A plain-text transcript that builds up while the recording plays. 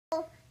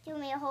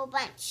me a whole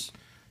bunch.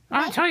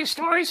 Want to tell you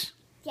stories?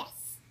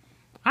 Yes.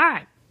 All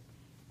right.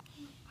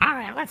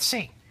 Let's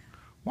see.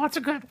 What's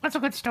a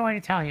good story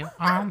to tell you?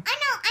 I know.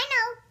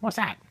 What's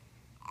that?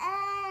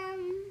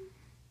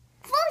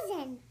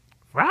 Frozen.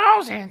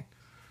 Frozen.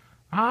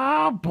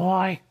 Oh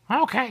boy.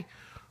 Okay.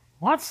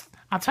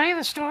 I'll tell you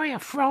the story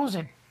of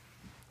Frozen.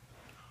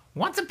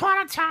 Once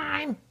upon a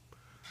time,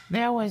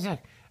 there was a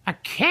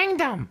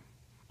kingdom.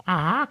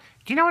 Do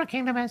you know what a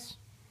kingdom is?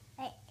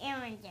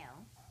 Aaron do.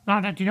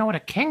 No, do you know what a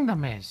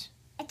kingdom is?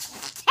 A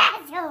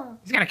castle.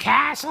 He's got a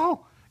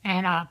castle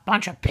and a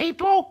bunch of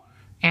people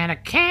and a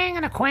king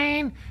and a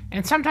queen,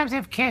 and sometimes they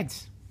have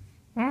kids.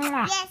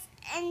 Mwah. Yes,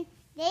 and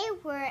they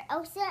were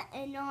Elsa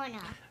and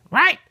Anna.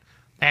 Right.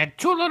 They had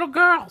 2 little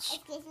girls.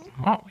 Excuse me?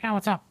 Oh, yeah,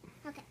 what's up?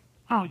 Okay.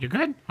 Oh, you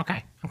good?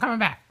 Okay, I'm coming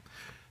back.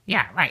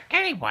 Yeah, right.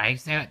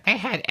 Anyways, they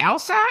had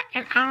Elsa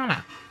and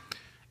Anna.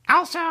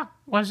 Elsa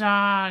was,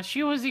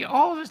 she was the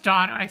oldest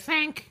daughter, I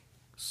think.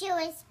 She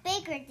was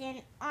bigger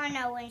than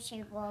Anna when she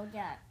grew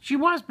up. She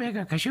was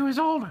bigger because she was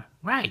older.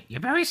 Right, you're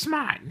very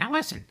smart. Now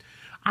listen,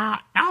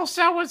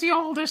 Elsa was the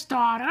oldest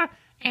daughter,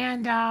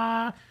 and,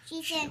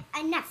 She said,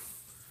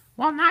 enough.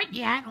 well, not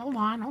yet. Hold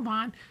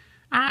on.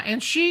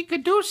 And she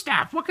could do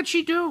stuff. What could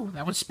she do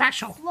that was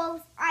special?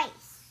 Froze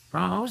ice.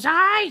 Froze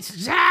ice,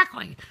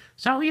 exactly.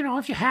 So,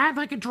 if you had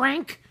like a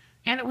drink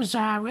and it was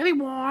really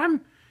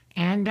warm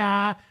and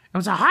it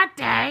was a hot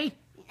day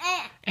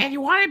and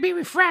you wanted to be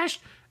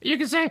refreshed, you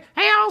could say,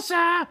 hey,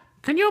 Elsa,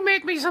 can you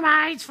make me some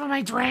ice for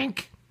my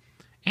drink?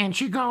 And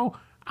she'd go,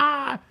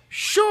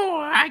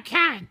 sure, I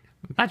can.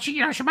 But she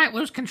might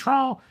lose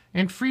control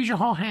and freeze your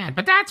whole hand.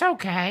 But that's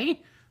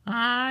okay.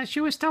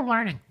 She was still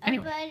learning.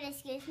 Anyway. But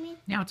excuse me?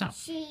 Yeah, what's up?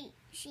 She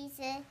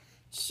said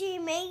she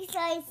makes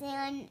ice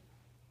and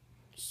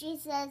she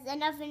says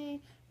enough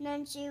and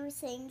then she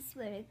sings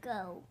where to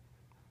go.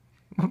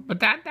 But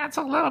that's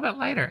a little bit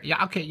later.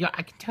 Yeah, okay, yeah,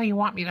 I can tell you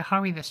want me to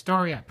hurry the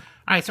story up.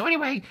 All right, so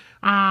anyway,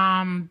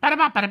 bada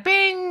bop, bada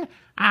bing.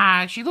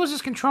 She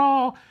loses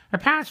control. Her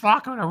parents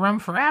lock her in a room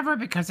forever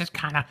because it's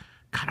kind of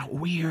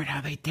weird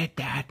how they did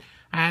that.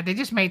 They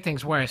just made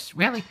things worse,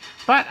 really.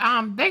 But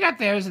they got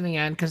theirs in the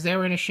end because they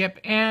were in a ship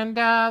and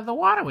the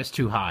water was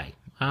too high.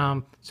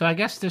 So I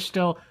guess they're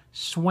still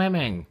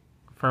swimming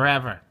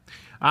forever.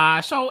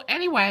 So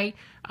anyway,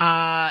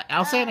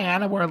 Elsa and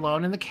Anna were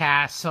alone in the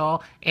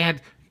castle, and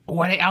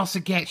what did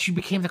Elsa get? She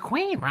became the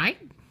queen, right?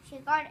 She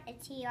got a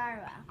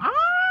tiara.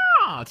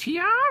 Oh,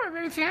 tiara,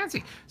 very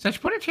fancy. So she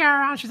put a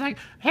tiara on. She's like,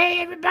 hey,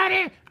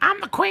 everybody,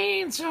 I'm the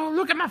queen, so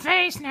look at my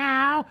face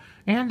now.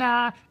 And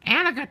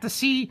Anna got to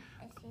see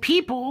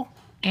people,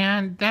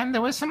 and then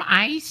there was some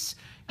ice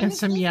and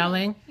some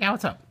yelling. Yeah,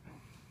 what's up?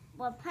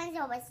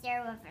 Rapunzel was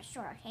there with her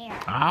short hair.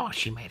 Oh,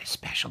 she made a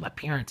special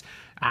appearance.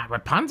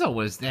 Rapunzel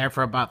was there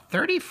for about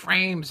 30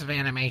 frames of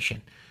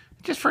animation.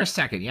 Just for a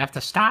second. You have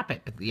to stop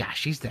it. But yeah,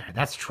 she's there.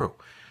 That's true.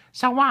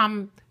 So,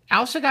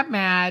 Elsa got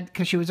mad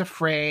because she was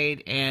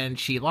afraid, and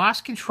she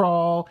lost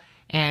control,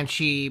 and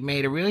she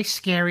made a really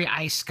scary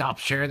ice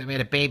sculpture that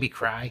made a baby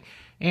cry,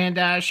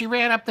 and she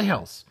ran up the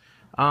hills.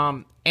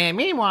 And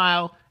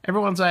meanwhile,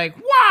 everyone's like,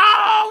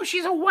 whoa,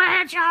 she's a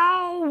witch,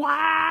 oh,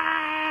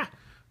 wow.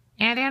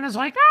 And Anna's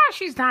like,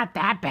 she's not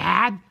that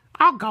bad.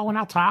 I'll go and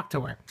I'll talk to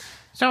her.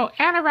 So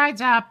Anna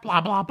rides up, blah,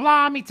 blah,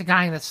 blah, meets a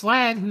guy in the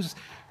sled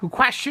who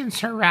questions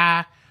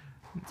her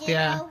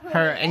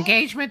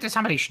engagement to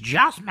somebody she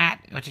just met,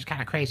 which is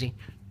kind of crazy.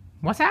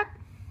 What's that?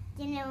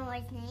 Do you know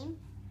his name?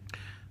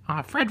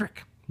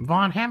 Frederick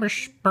von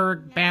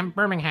Hammersburg,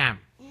 Birmingham.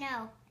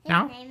 No.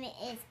 No? His name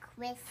is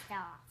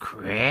Kristoff.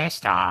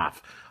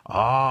 Kristoff.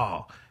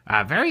 Oh,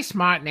 a very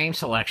smart name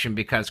selection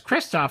because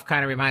Kristoff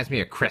kind of reminds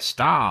me of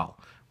Crystal,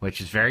 which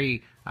is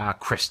very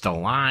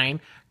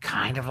crystalline,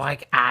 kind of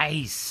like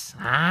ice.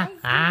 Huh?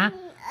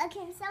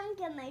 Can someone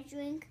get my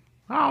drink?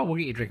 Oh, we'll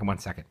get you a drink in 1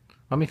 second.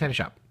 Let me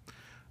finish up.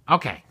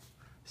 Okay.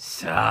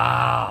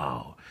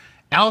 So,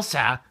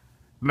 Elsa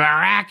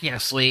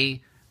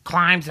miraculously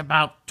climbs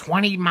about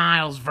 20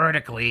 miles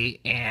vertically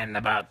in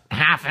about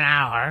half an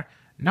hour.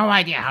 No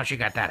idea how she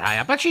got that high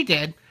up, but she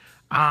did.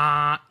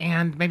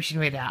 And maybe she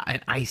made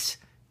an ice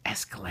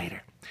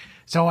escalator.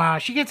 So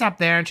she gets up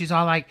there and she's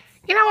all like,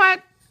 you know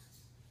what?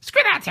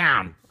 Screw that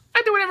town.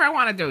 I do whatever I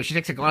want to do. She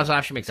takes her gloves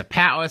off. She makes a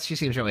palace. She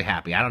seems really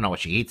happy. I don't know what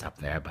she eats up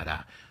there, but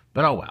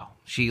oh well.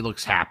 She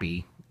looks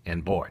happy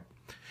and bored.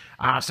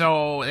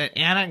 So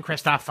Anna and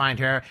Kristoff find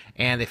her,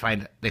 and they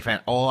find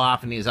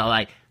Olaf, and he's all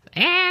like,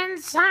 "In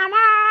summer,"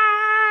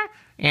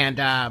 and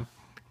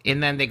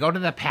then they go to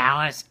the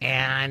palace,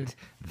 and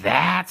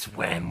that's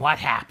what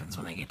happens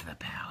when they get to the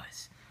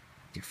palace.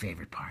 It's your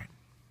favorite part.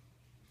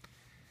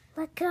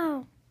 Let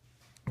go.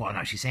 Well,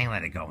 no, she's saying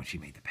let it go when she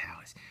made the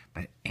palace.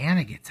 But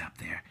Anna gets up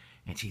there,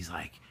 and she's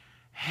like,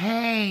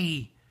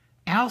 hey,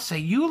 Elsa,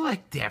 you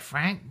look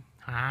different,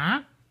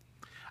 huh?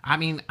 I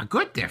mean, a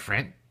good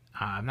different.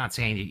 I'm not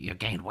saying you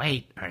gained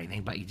weight or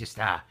anything, but you just,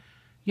 the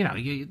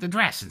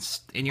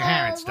dress and your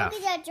hair and stuff.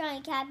 Look at that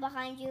giant cat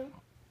behind you.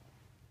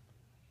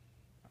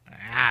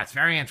 It's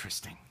very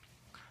interesting.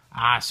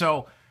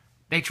 So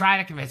they try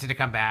to convince her to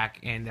come back,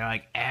 and they're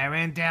like,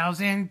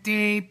 Arendelle's in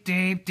deep,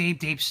 deep,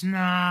 deep, deep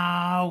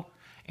snow.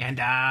 And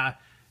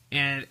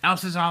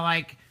Elsa's all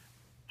like,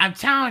 I'm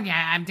telling you,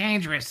 I'm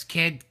dangerous,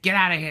 kid. Get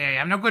out of here.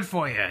 I'm no good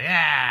for you.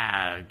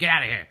 Yeah, get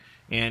out of here.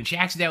 And she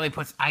accidentally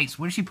puts ice.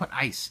 Where does she put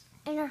ice?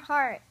 In her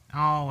heart.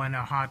 Oh, in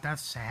her heart.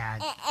 That's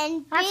sad.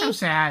 And That's so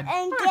sad.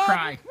 I'm gonna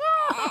cry.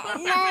 No.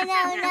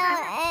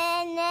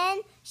 And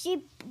then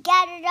she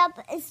gathered up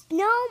a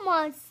snow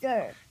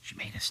monster. She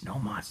made a snow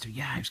monster.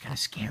 Yeah, he was kind of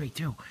scary,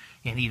 too.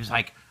 And he was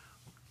like,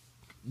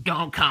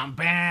 don't come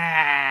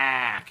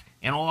back.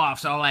 And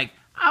Olaf's all like,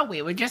 oh,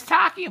 we were just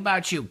talking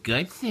about you.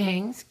 Good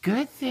things,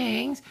 good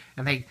things.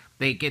 And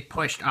they get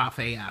pushed off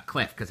a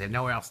cliff because they have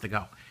nowhere else to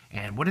go.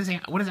 And what does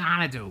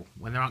Anna do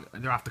when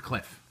they're off the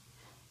cliff?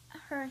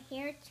 Her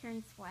hair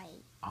turns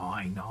white. Oh,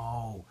 I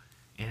know.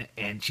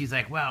 And she's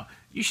like, well,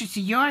 you should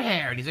see your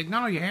hair. And he's like,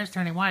 no, your hair's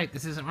turning white.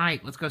 This isn't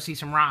right. Let's go see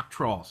some rock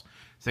trolls.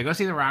 So they go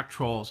see the rock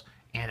trolls.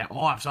 And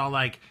Olaf's all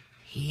like,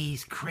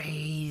 he's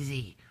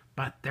crazy.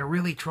 But they're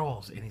really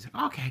trolls. And he's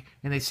like, okay.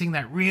 And they sing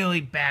that really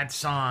bad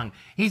song.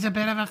 He's a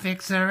bit of a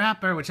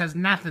fixer-upper, which has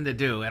nothing to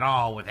do at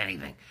all with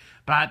anything.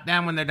 But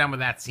then when they're done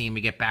with that scene,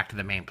 we get back to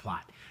the main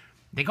plot.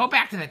 They go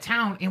back to the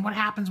town, and what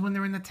happens when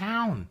they're in the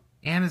town?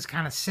 Anna's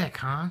kind of sick,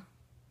 huh?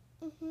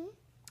 Mm-hmm.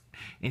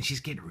 And she's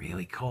getting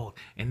really cold.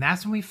 And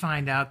that's when we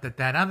find out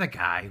that other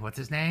guy, what's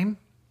his name?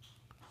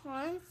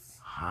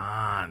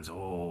 Hans.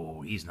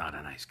 Oh, he's not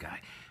a nice guy.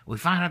 We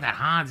find out that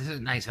Hans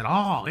isn't nice at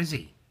all, is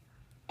he?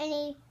 And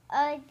he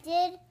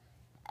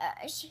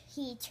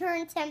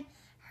turned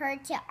her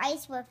to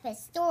ice with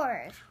his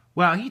sword.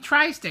 Well, he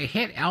tries to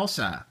hit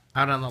Elsa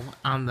out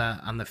on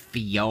the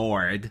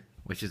fjord,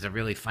 which is a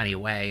really funny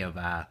way of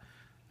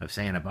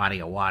saying a body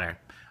of water.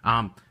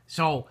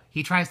 So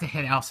he tries to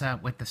hit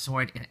Elsa with the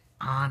sword, and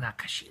Anna,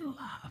 because she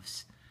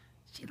loves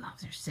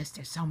her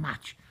sister so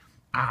much,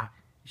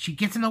 she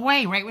gets in the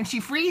way right when she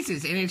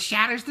freezes, and it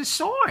shatters the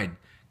sword,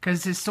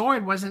 because his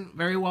sword wasn't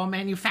very well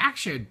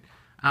manufactured,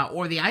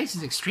 or the ice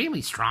is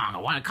extremely strong,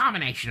 or a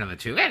combination of the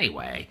two.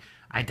 Anyway,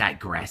 I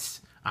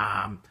digress.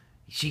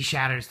 She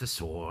shatters the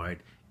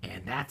sword,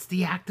 and that's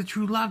the act of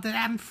true love that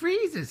Adam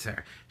freezes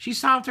her. She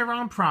solved her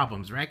own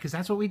problems, right? Because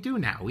that's what we do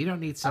now. We don't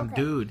need some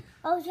dude.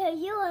 I'll tell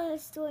you a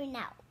story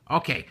now.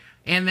 Okay,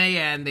 and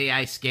they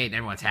ice skate, and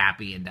everyone's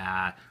happy, and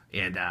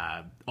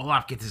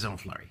Olaf gets his own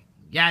flurry.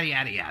 Yada,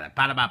 yada, yada.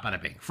 Bada, bada,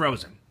 bada, bing.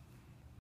 Frozen.